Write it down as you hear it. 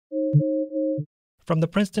From the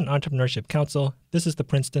Princeton Entrepreneurship Council, this is the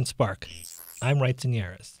Princeton Spark. I'm Wrighton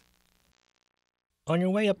Yaris. On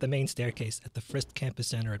your way up the main staircase at the Frist Campus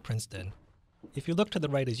Center at Princeton, if you look to the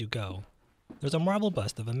right as you go, there's a marble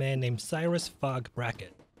bust of a man named Cyrus Fogg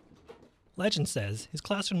Brackett. Legend says his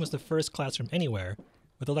classroom was the first classroom anywhere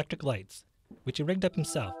with electric lights, which he rigged up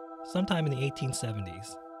himself sometime in the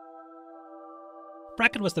 1870s.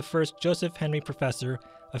 Brackett was the first Joseph Henry Professor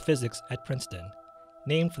of Physics at Princeton,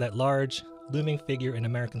 named for that large, looming figure in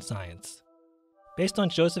American science. Based on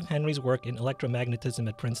Joseph Henry's work in electromagnetism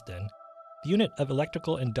at Princeton, the unit of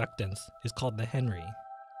electrical inductance is called the Henry.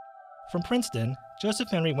 From Princeton, Joseph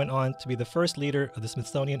Henry went on to be the first leader of the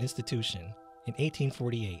Smithsonian Institution in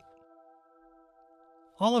 1848.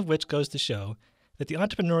 All of which goes to show that the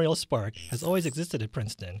entrepreneurial spark has always existed at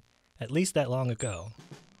Princeton, at least that long ago.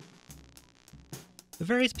 The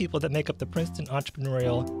various people that make up the Princeton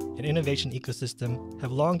entrepreneurial and innovation ecosystem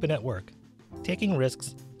have long been at work, taking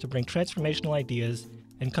risks to bring transformational ideas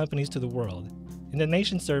and companies to the world, in the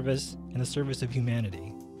nation's service and the service of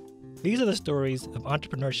humanity. These are the stories of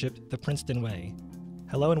entrepreneurship the Princeton way.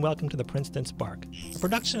 Hello and welcome to the Princeton Spark, a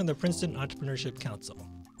production of the Princeton Entrepreneurship Council.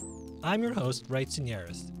 I'm your host, Wrighton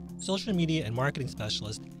Yaris, social media and marketing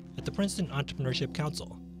specialist at the Princeton Entrepreneurship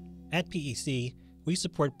Council. At PEC, we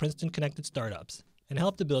support Princeton-connected startups and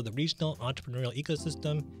help to build the regional entrepreneurial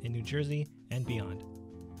ecosystem in New Jersey and beyond.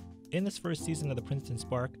 In this first season of the Princeton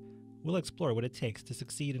Spark, we'll explore what it takes to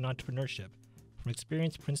succeed in entrepreneurship from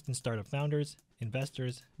experienced Princeton startup founders,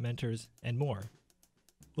 investors, mentors, and more.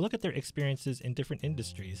 We'll look at their experiences in different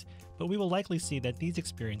industries, but we will likely see that these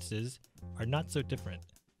experiences are not so different.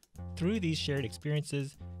 Through these shared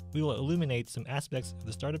experiences, we will illuminate some aspects of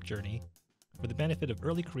the startup journey for the benefit of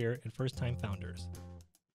early career and first-time founders.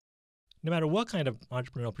 No matter what kind of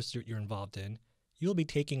entrepreneurial pursuit you're involved in, you'll be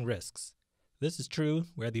taking risks. This is true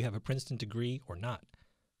whether you have a Princeton degree or not.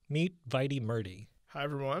 Meet Vaidhy Murti. Hi,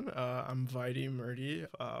 everyone. I'm Vaidhy Murti.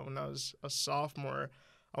 When I was a sophomore,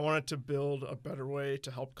 I wanted to build a better way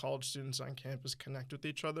to help college students on campus connect with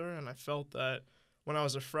each other. And I felt that when I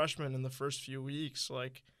was a freshman in the first few weeks,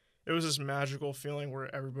 it was this magical feeling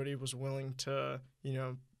where everybody was willing to,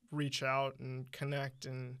 reach out and connect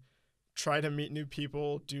and try to meet new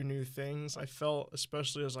people, do new things. I felt,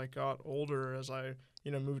 especially as I got older, as I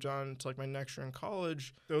moved on to my next year in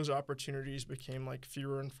college, those opportunities became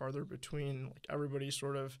fewer and farther between. Everybody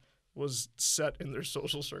sort of was set in their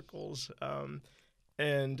social circles.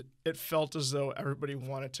 And it felt as though everybody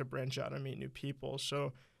wanted to branch out and meet new people.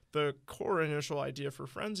 So the core initial idea for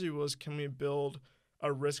Frenzy was, can we build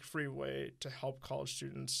a risk-free way to help college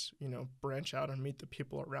students, branch out and meet the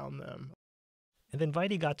people around them? And then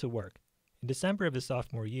Vaidhy got to work. In December of his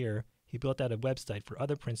sophomore year, he built out a website for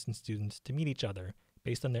other Princeton students to meet each other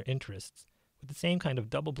based on their interests, with the same kind of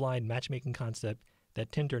double-blind matchmaking concept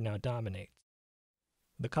that Tinder now dominates.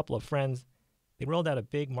 With a couple of friends, they rolled out a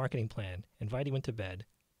big marketing plan, and Vaidhy went to bed.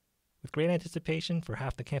 With great anticipation for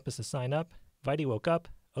half the campus to sign up, Vaidhy woke up,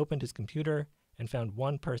 opened his computer, and found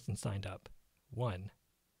one person signed up. One.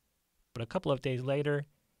 But a couple of days later,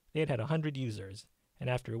 they had 100 users, and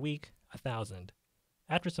after a week, 1,000.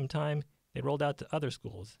 After some time, they rolled out to other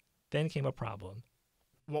schools. Then came a problem.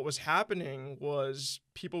 What was happening was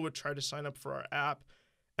people would try to sign up for our app,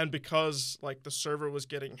 and because the server was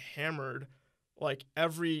getting hammered,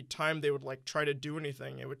 every time they would try to do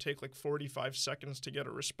anything, it would take 45 seconds to get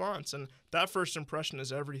a response, and that first impression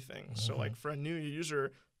is everything. Mm-hmm. So for a new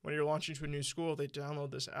user, when you're launching to a new school, they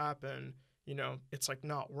download this app and it's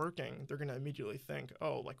not working. They're gonna immediately think,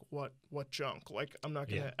 oh, what junk? I'm not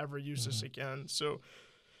gonna ever use this again. So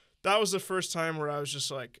that was the first time where I was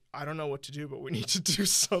just I don't know what to do, but we need to do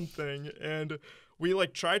something. And we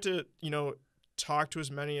tried to, talk to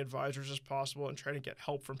as many advisors as possible and try to get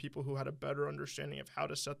help from people who had a better understanding of how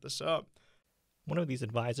to set this up. One of these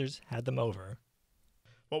advisors had them over.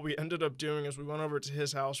 What we ended up doing is we went over to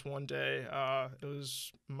his house one day. It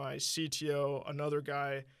was my CTO, another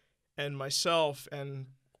guy, and myself, and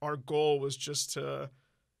our goal was just to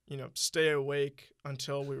stay awake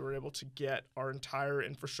until we were able to get our entire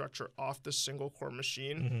infrastructure off the single core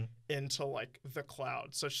machine into the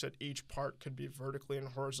cloud, such that each part could be vertically and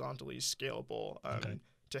horizontally scalable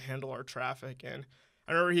to handle our traffic. And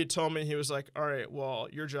I remember he told me, he was like, all right, well,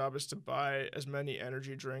 your job is to buy as many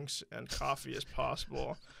energy drinks and coffee as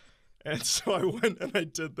possible. And so I went and I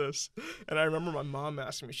did this. And I remember my mom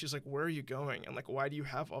asking me, she's like, where are you going? And why do you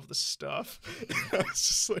have all this stuff? And I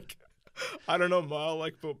was just I don't know, Ma,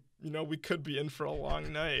 but, we could be in for a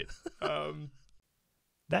long night.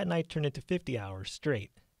 That night turned into 50 hours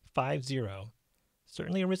straight, 5-0.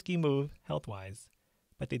 Certainly a risky move, health-wise,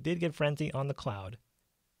 but they did get Frenzy on the cloud.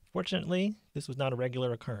 Fortunately, this was not a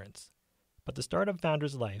regular occurrence, but the startup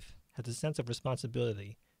founder's life has a sense of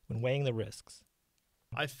responsibility when weighing the risks.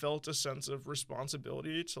 I felt a sense of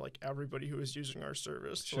responsibility to like everybody who was using our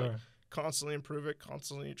service to Sure. like constantly improve it,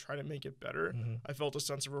 constantly try to make it better. Mm-hmm. I felt a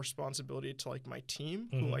sense of responsibility to like my team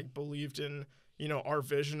Mm-hmm. who like believed in, you know, our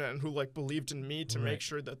vision and who like believed in me to Right. make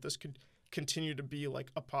sure that this could continue to be like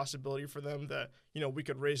a possibility for them, that, you know, we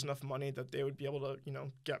could raise enough money that they would be able to, you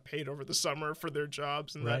know, get paid over the summer for their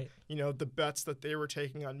jobs, and Right. that, you know, the bets that they were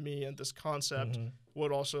taking on me and this concept Mm-hmm.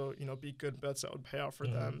 would also, you know, be good bets that would pay out for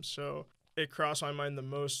Mm-hmm. them. So it crossed my mind the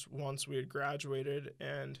most once we had graduated,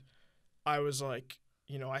 and I was like,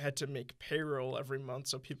 you know, I had to make payroll every month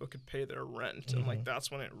so people could pay their rent. Mm-hmm. And like, that's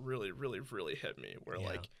when it really, really, really hit me, where Yeah.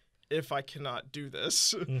 like, if I cannot do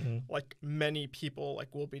this, Mm-hmm. like many people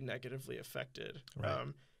like will be negatively affected. Right.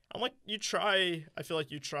 I'm like, I feel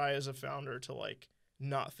like you try as a founder to like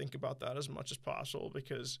not think about that as much as possible,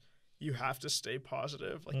 because you have to stay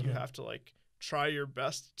positive. Like, Mm-hmm. you have to like try your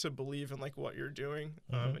best to believe in like what you're doing.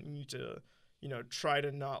 Mm-hmm. And you need to, you know, try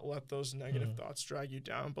to not let those negative Mm-hmm. thoughts drag you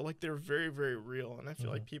down. But like, they're very, very real. And I feel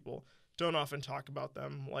Mm-hmm. like people don't often talk about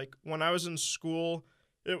them. Like, when I was in school,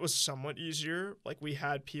 it was somewhat easier. Like, we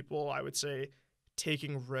had people, I would say,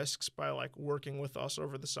 taking risks by like working with us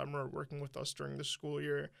over the summer, working with us during the school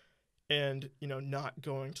year, and, you know, not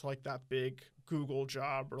going to like that big Google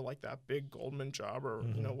job or like that big Goldman job, or,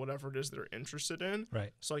 Mm-hmm. you know, whatever it is they're interested in.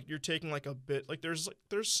 Right. So like, you're taking like a bit, like there's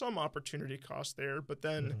some opportunity cost there, but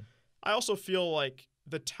then Mm-hmm. I also feel like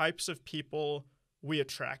the types of people we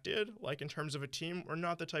attracted, like in terms of a team, were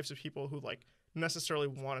not the types of people who like necessarily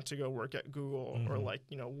wanted to go work at Google or Mm-hmm. like,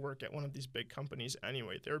 you know, work at one of these big companies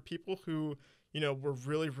anyway. There are people who, you know, were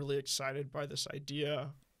really, really excited by this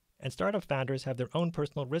idea. And startup founders have their own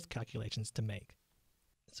personal risk calculations to make.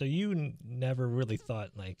 So you never really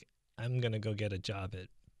thought, like, I'm going to go get a job at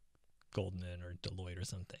Goldman or Deloitte or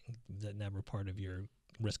something. Was that never part of your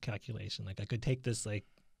risk calculation? Like, I could take this, like,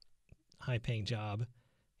 high-paying job.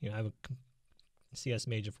 You know, I have a CS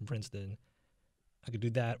major from Princeton. I could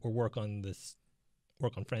do that or work on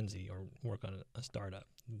Frenzy or work on a startup.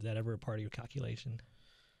 Is that ever a part of your calculation?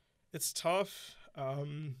 It's tough.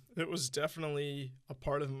 It was definitely a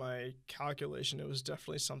part of my calculation. It was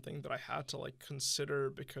definitely something that I had to like consider,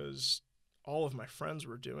 because all of my friends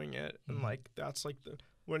were doing it. And Mm-hmm. like, that's like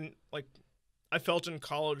when like I felt in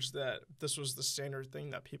college that this was the standard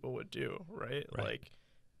thing that people would do, right? Right. Like,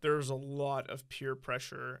 there was a lot of peer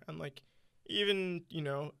pressure and like even, you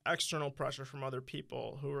know, external pressure from other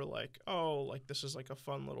people who were like, oh, like this is like a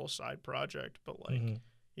fun little side project, but like, Mm-hmm.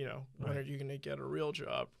 you know, when Right. are you going to get a real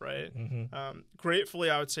job, right? Mm-hmm. Gratefully,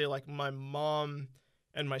 I would say like my mom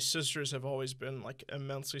and my sisters have always been like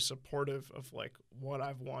immensely supportive of like what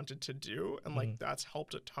I've wanted to do, and like that's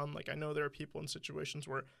helped a ton. Like, I know there are people in situations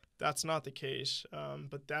where that's not the case,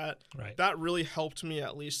 but Right. that really helped me,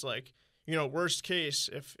 at least like, you know, worst case,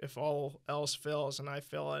 if all else fails and I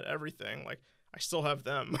fail at everything, like I still have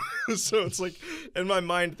them. So it's like, in my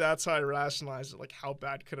mind, that's how I rationalize it. Like, how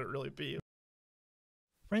bad could it really be?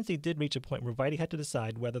 Frenzy did reach a point where Vaidhy had to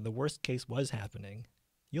decide whether the worst case was happening.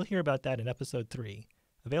 You'll hear about that in episode 3,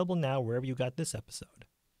 available now wherever you got this episode.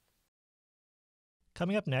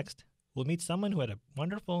 Coming up next, we'll meet someone who had a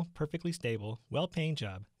wonderful, perfectly stable, well-paying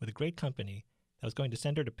job with a great company that was going to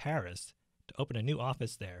send her to Paris to open a new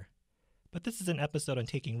office there. But this is an episode on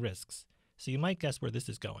taking risks, so you might guess where this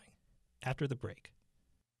is going. After the break.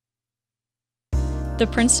 The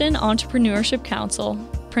Princeton Entrepreneurship Council,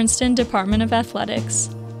 Princeton Department of Athletics,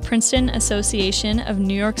 Princeton Association of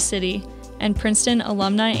New York City, and Princeton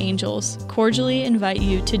Alumni Angels cordially invite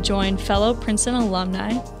you to join fellow Princeton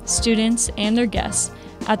alumni, students, and their guests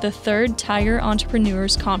at the 3rd Tiger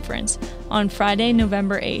Entrepreneurs Conference on Friday,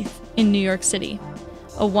 November 8th in New York City.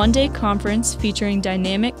 A one-day conference featuring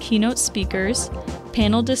dynamic keynote speakers,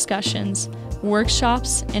 panel discussions,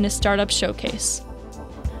 workshops, and a startup showcase.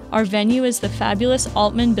 Our venue is the fabulous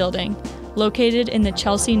Altman Building, located in the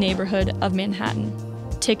Chelsea neighborhood of Manhattan.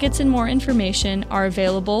 Tickets and more information are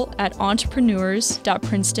available at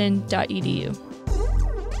entrepreneurs.princeton.edu.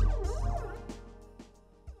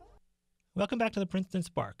 Welcome back to the Princeton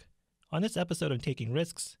Spark. On this episode of Taking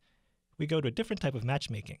Risks, we go to a different type of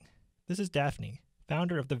matchmaking. This is Daphne,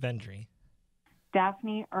 founder of the Vendry.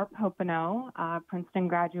 Daphne Earp Hoppenot, Princeton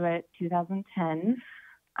graduate 2010.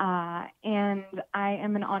 And I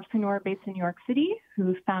am an entrepreneur based in New York City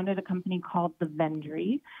who founded a company called The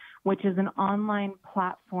Vendry, which is an online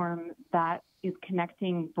platform that is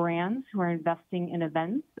connecting brands who are investing in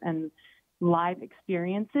events and live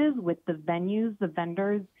experiences with the venues, the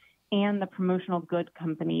vendors, and the promotional good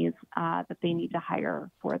companies that they need to hire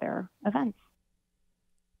for their events.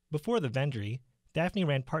 Before the Vendry, Daphne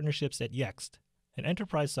ran partnerships at Yext, an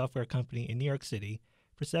enterprise software company in New York City,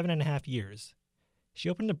 for 7.5 years. She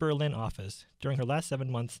opened a Berlin office during her last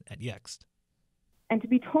 7 months at Yext. And to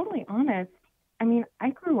be totally honest, I mean, I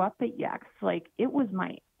grew up at Yext. Like, it was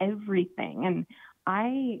my everything. And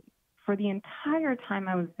for the entire time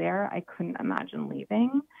I was there, I couldn't imagine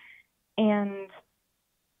leaving. And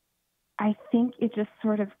I think it just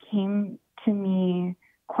sort of came to me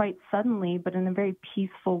quite suddenly, but in a very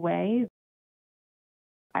peaceful way.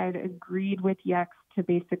 I had agreed with Yext to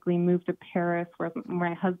basically move to Paris, where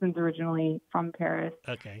my husband's originally from Paris.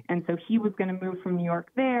 Okay. And so he was going to move from New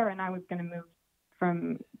York there, and I was going to move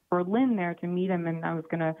from Berlin there to meet him, and I was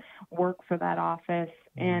going to work for that office.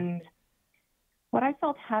 And what I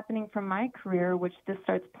felt happening from my career, which this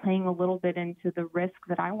starts playing a little bit into the risk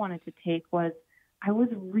that I wanted to take, was I was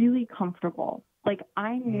really comfortable. Like,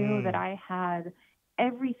 I knew that I had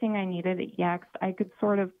everything I needed at Yext. I could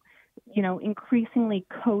sort of, increasingly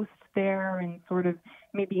coast there and sort of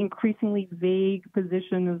maybe increasingly vague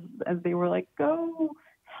position as they were like, go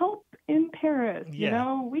help in Paris,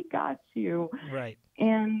 we got you. Right.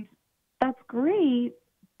 And that's great,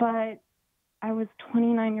 but I was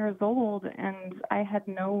 29 years old and I had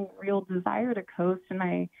no real desire to coast, and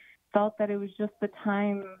I felt that it was just the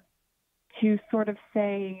time to sort of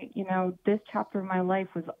say, this chapter of my life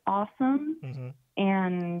was awesome,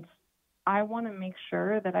 and I want to make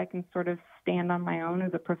sure that I can sort of stand on my own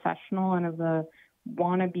as a professional and as a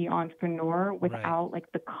wannabe entrepreneur without like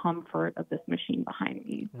the comfort of this machine behind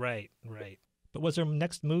me. Right. But was her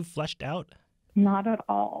next move fleshed out? Not at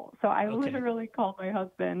all. So I literally called my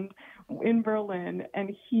husband in Berlin,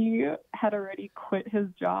 and he had already quit his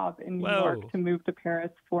job in New York to move to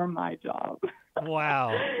Paris for my job.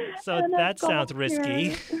 Wow. So that sounds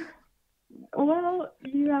risky. Well,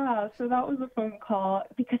 yeah. So that was a phone call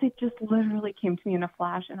because it just literally came to me in a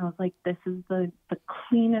flash, and I was like, this is the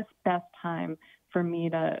cleanest, best time for me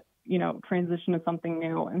to, transition to something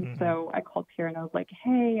new. And so I called Pierre and I was like,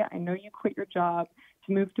 hey, I know you quit your job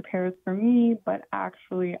to move to Paris for me, but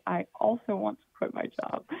actually I also want to quit my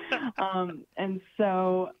job. And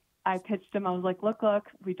so I pitched him. I was like, look,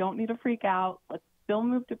 we don't need to freak out. Let's still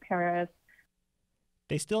move to Paris.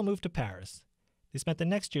 They still moved to Paris. They spent the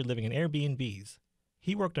next year living in Airbnbs.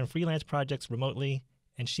 He worked on freelance projects remotely,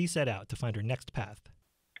 and she set out to find her next path.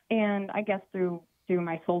 And I guess through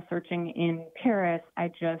my soul searching in Paris, I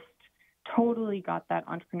just totally got that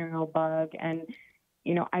entrepreneurial bug. And,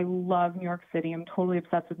 I love New York City. I'm totally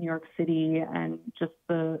obsessed with New York City and just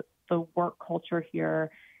the work culture here.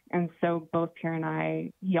 And so both Pierre and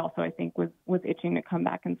I, he also, I think, was itching to come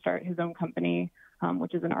back and start his own company,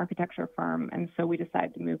 which is an architecture firm. And so we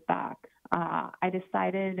decided to move back. I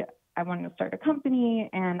decided I wanted to start a company,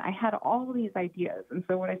 and I had all of these ideas. And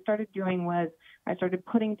so what I started doing was I started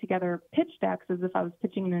putting together pitch decks as if I was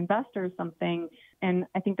pitching an investor or something. And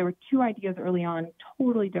I think there were 2 ideas early on,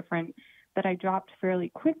 totally different, that I dropped fairly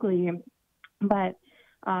quickly. But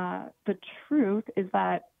the truth is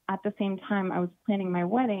that at the same time I was planning my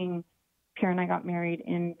wedding, Pierre and I got married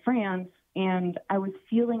in France, and I was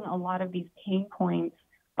feeling a lot of these pain points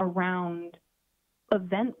around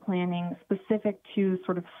event planning specific to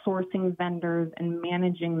sort of sourcing vendors and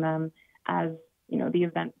managing them as, the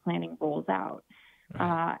event planning rolls out.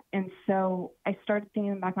 Right. And so I started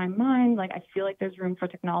thinking in the back of my mind, like, I feel like there's room for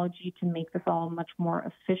technology to make this all much more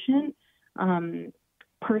efficient.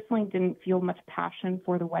 Personally, didn't feel much passion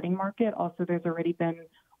for the wedding market. Also, there's already been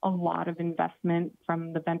a lot of investment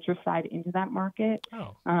from the venture side into that market.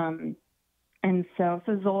 Oh. And so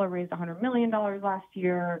Zola raised $100 million last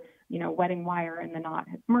year. Wedding Wire and The Knot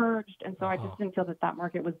had merged. And so I just didn't feel that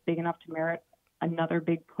market was big enough to merit another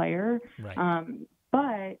big player. Right.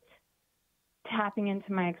 But tapping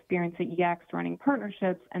into my experience at Yext, running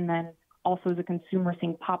partnerships, and then also as a consumer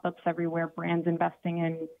seeing pop-ups everywhere, brands investing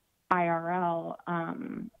in IRL,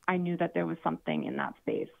 I knew that there was something in that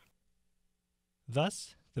space.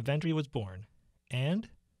 Thus, the Vendry was born. And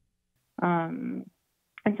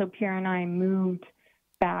so Pierre and I moved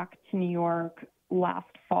back to New York last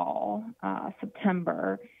fall,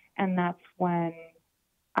 September, and that's when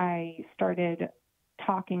I started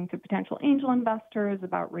talking to potential angel investors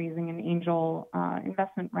about raising an angel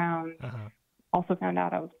investment round. Also found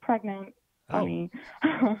out I was pregnant, funny,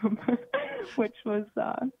 which was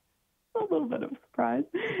a little bit of a surprise.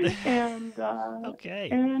 And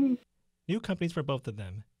and new companies for both of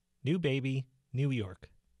them. New baby, New York.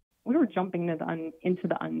 We were jumping into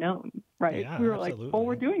the unknown, right? Yeah, we were absolutely. like,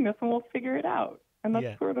 we're doing this and we'll figure it out. And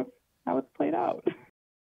that's sort of how it's played out.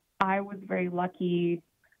 I was very lucky,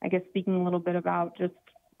 I guess, speaking a little bit about just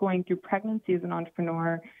going through pregnancy as an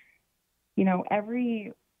entrepreneur.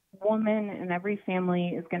 Every woman in every family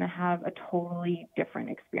is going to have a totally different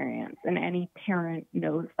experience, and any parent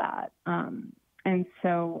knows that. And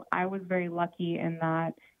so I was very lucky in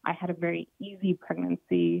that I had a very easy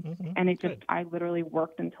pregnancy, and I literally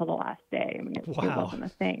worked until the last day. I mean, it wasn't a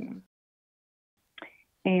thing.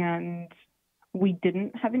 And we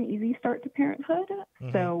didn't have an easy start to parenthood.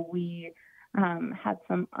 So we had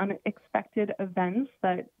some unexpected events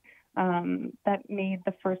that made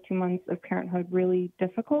the first 2 months of parenthood really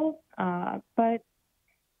difficult. But,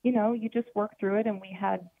 you know, you just work through it, and we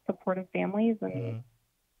had supportive families, and,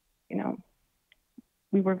 you know,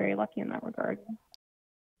 we were very lucky in that regard.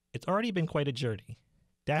 It's already been quite a journey.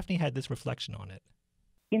 Daphne had this reflection on it.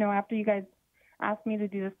 You know, after you guys asked me to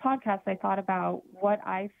do this podcast, I thought about what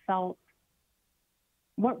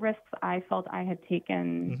risks I felt I had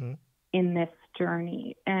taken in this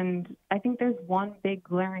journey. And I think there's one big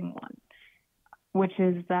glaring one, which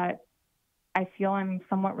is that I feel I'm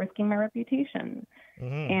somewhat risking my reputation.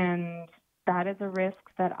 And that is a risk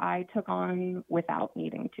that I took on without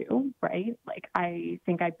needing to, right? Like, I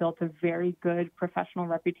think I built a very good professional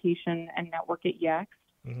reputation and network at Yext.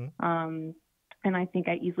 And I think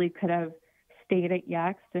I easily could have stayed at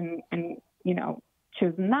Yext and, you know,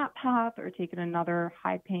 chosen that path or taken another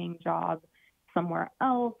high-paying job somewhere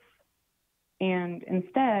else. And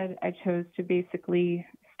instead, I chose to basically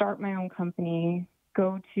start my own company,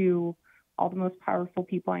 go to all the most powerful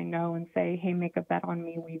people I know and say, hey, make a bet on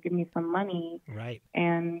me. Will you give me some money? Right.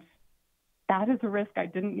 And that is a risk I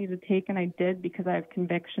didn't need to take, and I did because I have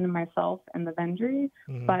conviction in myself and the Vaidhy.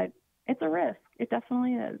 But it's a risk. It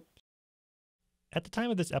definitely is. At the time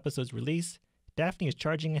of this episode's release, Daphne is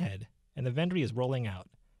charging ahead, and the Vaidhy is rolling out.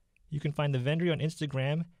 You can find the Vaidhy on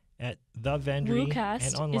Instagram at the Vaidhy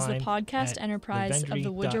and online is the podcast enterprise of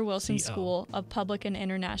the Woodrow Wilson thevendry.co. School of Public and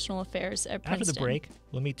International Affairs at Princeton. After the break,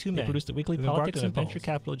 we'll meet two men. They produced a weekly who politics embarked on a and venture polls.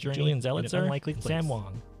 capital journey, Julian in Zellitzer an unlikely and place. Sam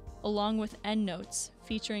Wong. Along with endnotes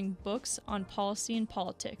featuring books on policy and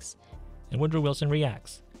politics. And Woodrow Wilson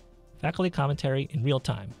Reacts, faculty commentary in real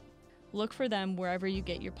time. Look for them wherever you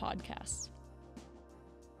get your podcasts.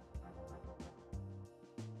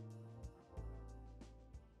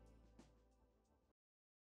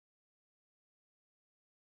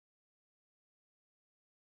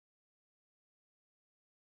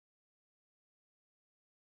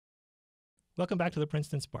 Welcome back to the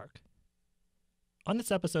Princeton Spark. On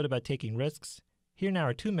this episode about taking risks, here now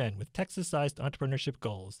are two men with Texas-sized entrepreneurship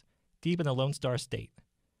goals, deep in the Lone Star State.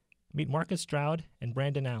 Meet Marcus Stroud and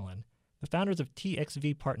Brandon Allen, the founders of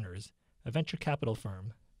TXV Partners, a venture capital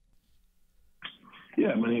firm.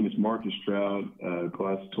 Yeah, my name is Marcus Stroud,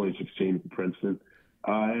 class of 2016 from Princeton.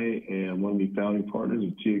 I am one of the founding partners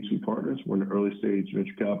of TXV Partners. We're an early-stage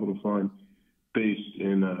venture capital fund based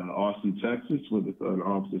in Austin, Texas, with an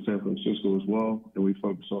office in San Francisco as well, and we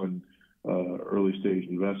focus on early-stage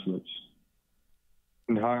investments.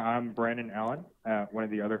 Hi, I'm Brandon Allen, one of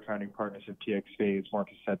the other founding partners of TXV, as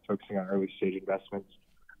Marcus said, focusing on early-stage investments,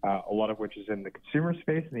 a lot of which is in the consumer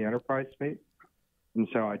space and the enterprise space, and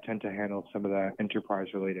so I tend to handle some of the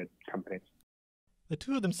enterprise-related companies. The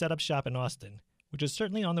two of them set up shop in Austin, which is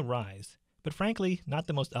certainly on the rise, but frankly, not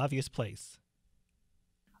the most obvious place.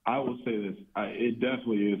 I will say this, it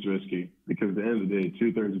definitely is risky because at the end of the day,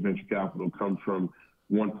 2/3 of venture capital comes from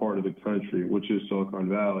one part of the country, which is Silicon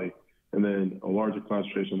Valley, and then a larger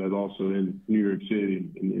concentration that's also in New York City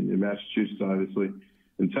and in Massachusetts, obviously.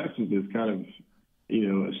 And Texas is kind of,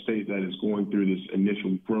 you know, a state that is going through this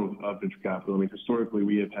initial growth of venture capital. I mean, historically,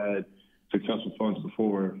 we have had successful funds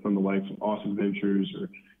before from the likes of Austin Ventures or,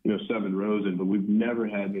 you know, Seven Rosen, but we've never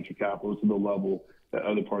had venture capital to the level that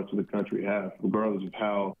other parts of the country have, regardless of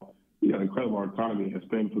how, you know, incredible our economy has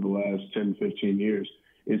been for the last 10, 15 years.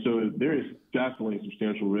 And so there is definitely a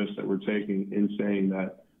substantial risk that we're taking in saying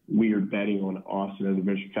that we are betting on Austin as a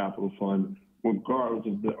venture capital fund, regardless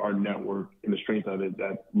of our network and the strength of it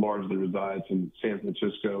that largely resides in San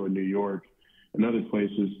Francisco and New York and other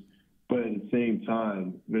places. But at the same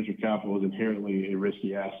time, venture capital is inherently a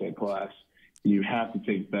risky asset class. You have to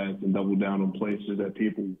take bets and double down on places that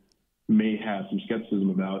people may have some skepticism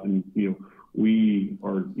about. And, you know, we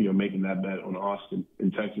are, you know, making that bet on Austin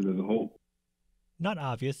and Texas as a whole. Not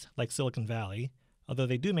obvious, like Silicon Valley, although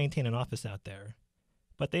they do maintain an office out there.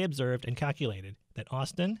 But they observed and calculated that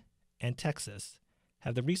Austin and Texas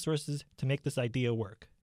have the resources to make this idea work.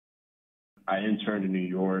 I interned in New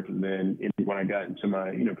York, and then when I got into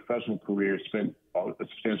my, you know, professional career, spent a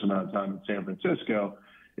substantial amount of time in San Francisco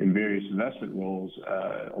in various investment roles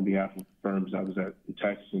on behalf of firms I was at in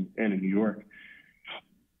Texas and in New York.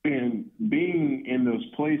 And being in those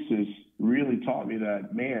places really taught me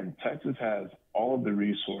that, man, Texas has all of the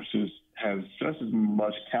resources, has just as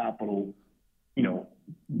much capital,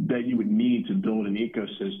 that you would need to build an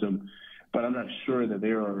ecosystem. But I'm not sure that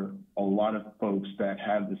there are a lot of folks that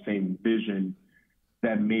have the same vision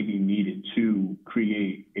that may be needed to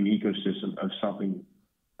create an ecosystem of something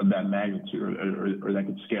of that magnitude or that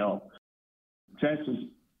could scale. Texas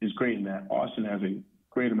is great in that Austin has a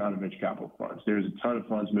great amount of venture capital funds. There's a ton of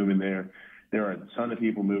funds moving there. There are a ton of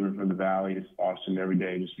people moving from the Valley to Austin every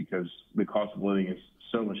day just because the cost of living is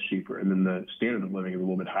so much cheaper, and then the standard of living is a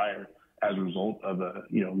little bit higher as a result of a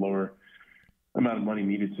lower amount of money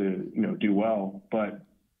needed to do well. But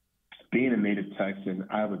being a native Texan,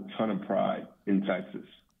 I have a ton of pride in Texas.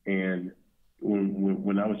 And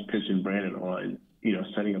when I was pitching Brandon on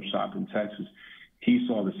setting up shop in Texas, he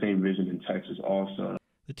saw the same vision in Texas also.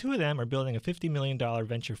 The two of them are building a $50 million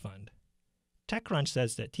venture fund. TechCrunch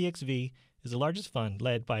says that TXV is the largest fund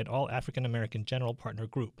led by an all-African American general partner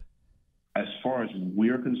group. As far as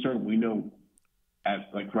we're concerned, we know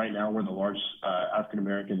right now we're the largest African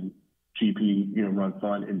American GP run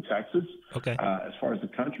fund in Texas. Okay. As far as the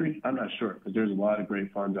country, I'm not sure, because there's a lot of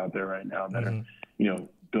great funds out there right now that are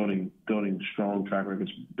building strong track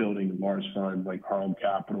records, building large funds like Harlem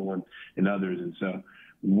Capital and others. And so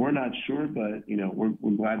we're not sure, but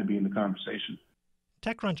we're glad to be in the conversation.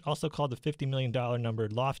 TechCrunch also called the $50 million number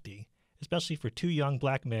lofty, especially for two young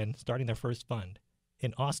black men starting their first fund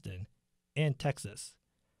in Austin and Texas.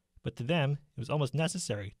 But to them, it was almost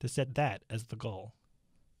necessary to set that as the goal.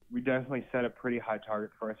 We definitely set a pretty high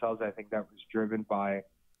target for ourselves. I think that was driven by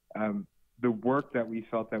the work that we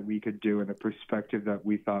felt that we could do and the perspective that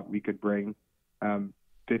we thought we could bring.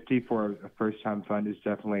 50 for a first-time fund is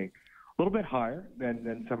definitely a little bit higher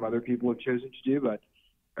than some other people have chosen to do. But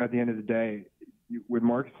at the end of the day, when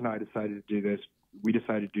Marcus and I decided to do this, we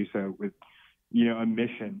decided to do so with, a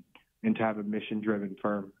mission and to have a mission-driven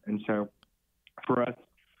firm. And so for us,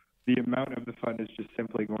 the amount of the fund is just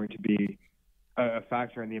simply going to be a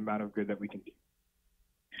factor in the amount of good that we can do.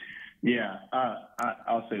 Yeah,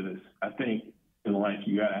 I'll say this. I think in life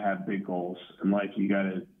you got to have big goals. In life you got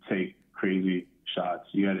to take crazy shots.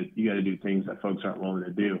 You got to do things that folks aren't willing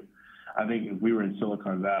to do. I think if we were in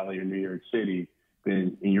Silicon Valley or New York City,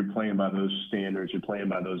 then and you're playing by those standards, you're playing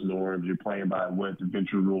by those norms, you're playing by what the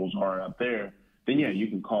venture rules are out there, then yeah, you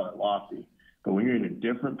can call it lofty. But when you're in a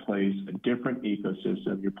different place, a different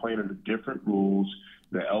ecosystem, you're playing under different rules,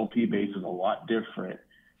 the LP base is a lot different,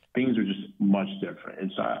 things are just much different.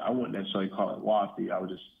 And so I wouldn't necessarily call it lofty. I would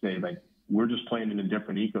just say, we're just playing in a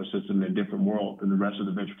different ecosystem, in a different world than the rest of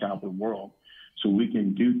the venture capital world. So we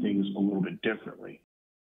can do things a little bit differently.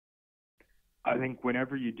 I think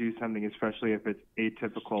whenever you do something, especially if it's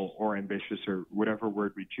atypical or ambitious or whatever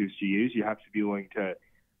word we choose to use, you have to be willing to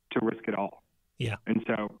risk it all. Yeah. And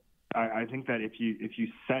so I think that if you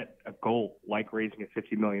set a goal like raising a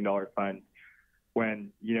 $50 million fund,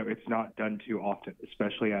 when it's not done too often,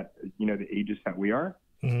 especially at the ages that we are,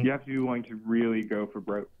 you have to be willing to really go for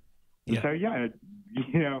broke. And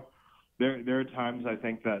so there are times I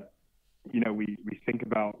think that we think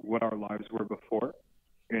about what our lives were before,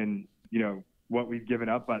 and what we've given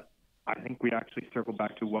up, but I think we actually circle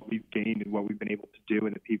back to what we've gained and what we've been able to do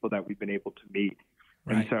and the people that we've been able to meet.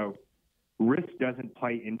 Right. And so risk doesn't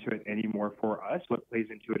play into it anymore for us. What plays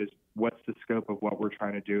into it is what's the scope of what we're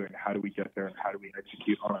trying to do and how do we get there and how do we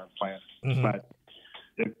execute on our plan. But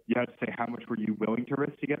if you had to say how much were you willing to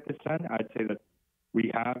risk to get this done, I'd say that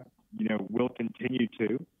we have, will continue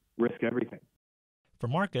to risk everything. For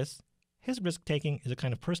Marcus, his risk-taking is a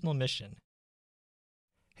kind of personal mission.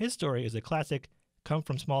 His story is a classic come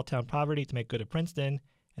from small-town poverty to make good at Princeton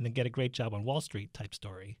and then get a great job on Wall Street type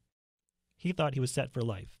story. He thought he was set for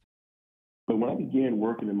life. But when I began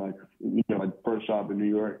working in my first job in New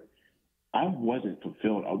York, I wasn't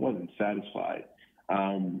fulfilled. I wasn't satisfied.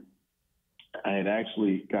 I had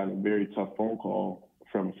actually gotten a very tough phone call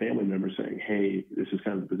from a family member saying, hey, this is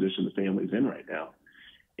kind of the position the family's in right now.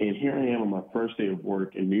 And here I am on my first day of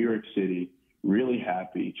work in New York City, really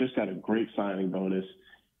happy, just got a great signing bonus.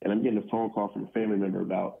 And I'm getting a phone call from a family member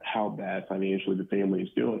about how bad financially the family is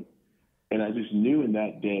doing. And I just knew in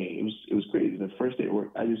that day, it was crazy. The first day at work,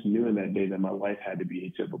 I just knew in that day that my life had to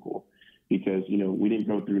be atypical because, we didn't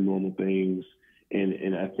go through normal things.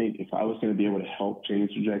 And I think if I was going to be able to help change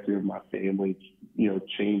the trajectory of my family,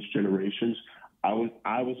 change generations, I was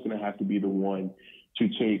going to have to be the one to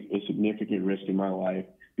take a significant risk in my life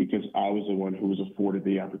because I was the one who was afforded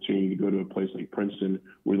the opportunity to go to a place like Princeton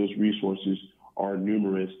where those resources are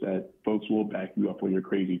numerous, that folks will back you up on your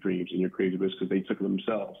crazy dreams and your crazy risks because they took them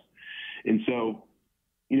themselves. And so,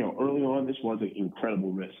 early on, this was an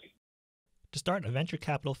incredible risk. To start a venture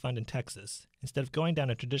capital fund in Texas, instead of going down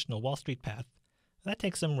a traditional Wall Street path, That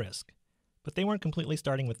takes some risk, but they weren't completely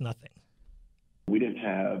starting with nothing. We didn't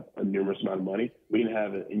have a numerous amount of money. We didn't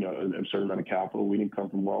have a certain amount of capital. We didn't come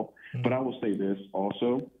from wealth. Mm-hmm. But I will say this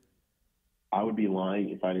also, I would be lying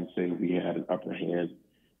if I didn't say we had an upper hand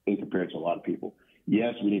in compared to a lot of people.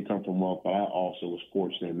 Yes, we didn't come from wealth, but I also was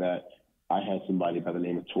fortunate in that I had somebody by the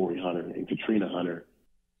name of Torrey Hunter and Katrina Hunter.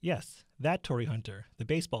 Yes, that Torrey Hunter, the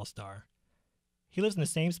baseball star. He lives in the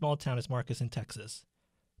same small town as Marcus in Texas.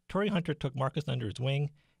 Torrey Hunter took Marcus under his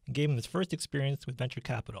wing and gave him his first experience with venture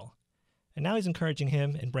capital. And now he's encouraging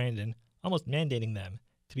him and Brandon, almost mandating them,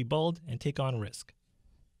 to be bold and take on risk.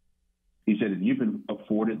 He said, if you've been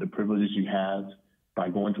afforded the privileges you have by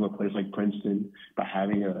going to a place like Princeton, by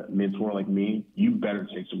having a mentor like me, you better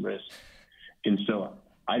take some risks. And so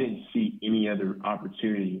I didn't see any other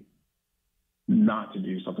opportunity not to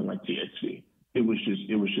do something like TXV. It was just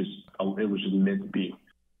meant to be.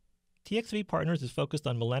 TXV Partners is focused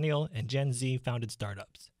on millennial and Gen Z founded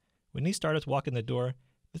startups. When these startups walk in the door,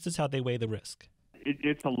 this is how they weigh the risk.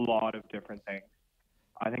 It's a lot of different things.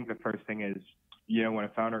 I think the first thing is, when a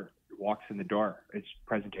founder walks in the door, it's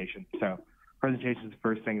presentation. So presentation is the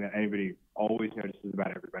first thing that anybody always notices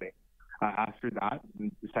about everybody. After that,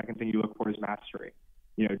 the second thing you look for is mastery.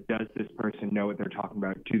 Does this person know what they're talking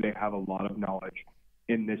about? Do they have a lot of knowledge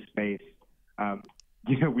in this space?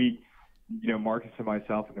 Marcus and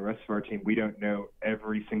myself and the rest of our team, we don't know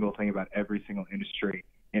every single thing about every single industry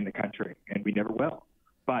in the country, and we never will.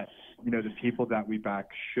 But, the people that we back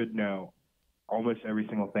should know almost every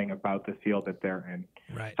single thing about the field that they're in.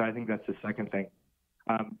 Right. So I think that's the second thing.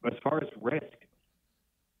 As far as risk,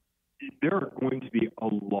 there are going to be a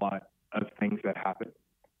lot of things that happen.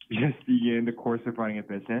 Just in the course of running a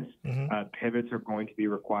business, pivots are going to be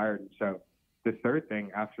required. So the third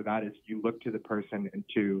thing after that is you look to the person and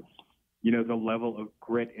to, the level of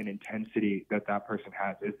grit and intensity that person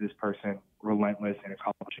has. Is this person relentless in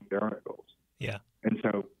accomplishing their own goals? Yeah. And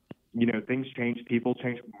so, things change, people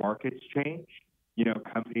change, markets change,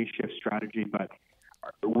 companies shift strategy, but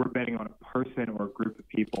we're betting on a person or a group of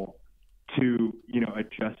people to,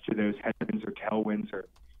 adjust to those headwinds or tailwinds or,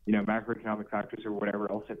 macroeconomic factors or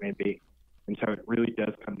whatever else it may be. And so it really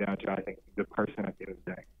does come down to, I think, the person at the end of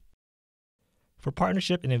the day. For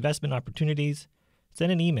partnership and investment opportunities,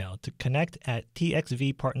 send an email to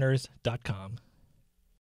connect@txvpartners.com.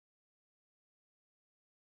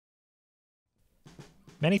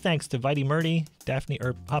 Many thanks to Vaidhy Murti, Daphne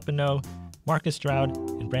Earp Hoppenot, Marcus Stroud,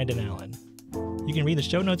 and Brandon Allen. You can read the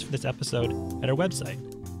show notes for this episode at our website,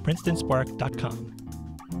 princetonspark.com.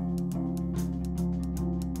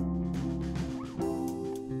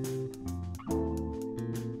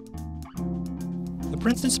 The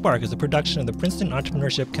Princeton Spark is a production of the Princeton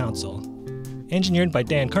Entrepreneurship Council, engineered by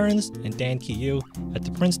Dan Kearns and Dan Kiyu at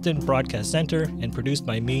the Princeton Broadcast Center and produced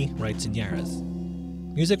by me, Wrightson Yaris.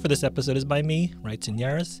 Music for this episode is by me, Wrightson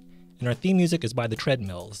Yaris, and our theme music is by The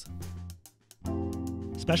Treadmills.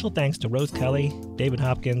 Special thanks to Rose Kelly, David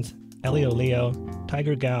Hopkins, Elio Leo,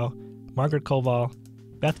 Tiger Gao, Margaret Koval,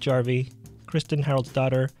 Beth Jarvie, Kristen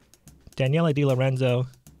Harold's-Daughter, Daniela DiLorenzo,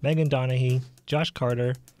 Megan Donahue, Josh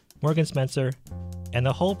Carter, Morgan Spencer, and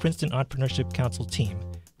the whole Princeton Entrepreneurship Council team,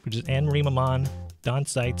 which is Anne-Marie Maman, Don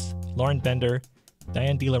Seitz, Lauren Bender,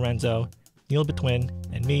 Diane DiLorenzo, Neil Betwin,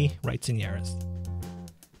 and me, Wrightson Yaris.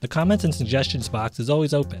 The comments and suggestions box is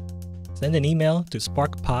always open. Send an email to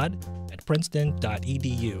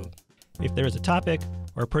sparkpod@princeton.edu. If there is a topic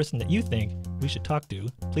or a person that you think we should talk to,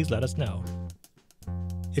 please let us know.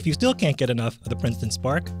 If you still can't get enough of the Princeton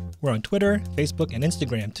Spark, we're on Twitter, Facebook, and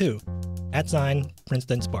Instagram too,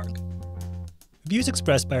 @Princeton Spark. Views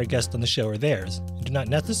expressed by our guests on the show are theirs and do not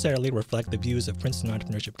necessarily reflect the views of Princeton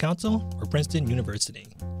Entrepreneurship Council or Princeton University.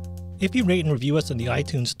 If you rate and review us on the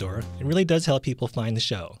iTunes Store, it really does help people find the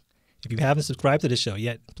show. If you haven't subscribed to the show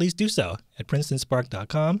yet, please do so at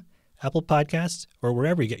princetonspark.com, Apple Podcasts, or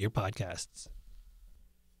wherever you get your podcasts.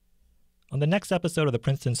 On the next episode of the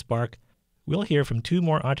Princeton Spark, we'll hear from two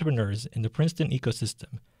more entrepreneurs in the Princeton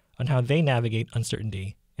ecosystem on how they navigate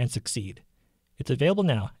uncertainty and succeed. It's available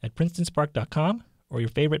now at princetonspark.com or your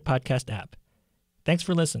favorite podcast app. Thanks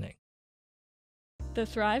for listening. The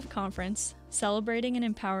Thrive Conference, celebrating and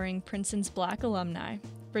empowering Princeton's Black alumni,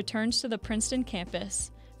 returns to the Princeton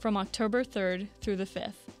campus from October 3rd through the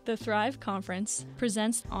 5th. The Thrive Conference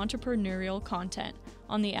presents entrepreneurial content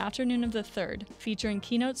on the afternoon of the 3rd, featuring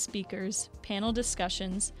keynote speakers, panel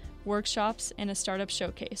discussions, workshops, and a startup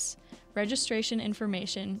showcase. Registration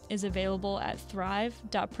information is available at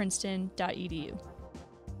thrive.princeton.edu.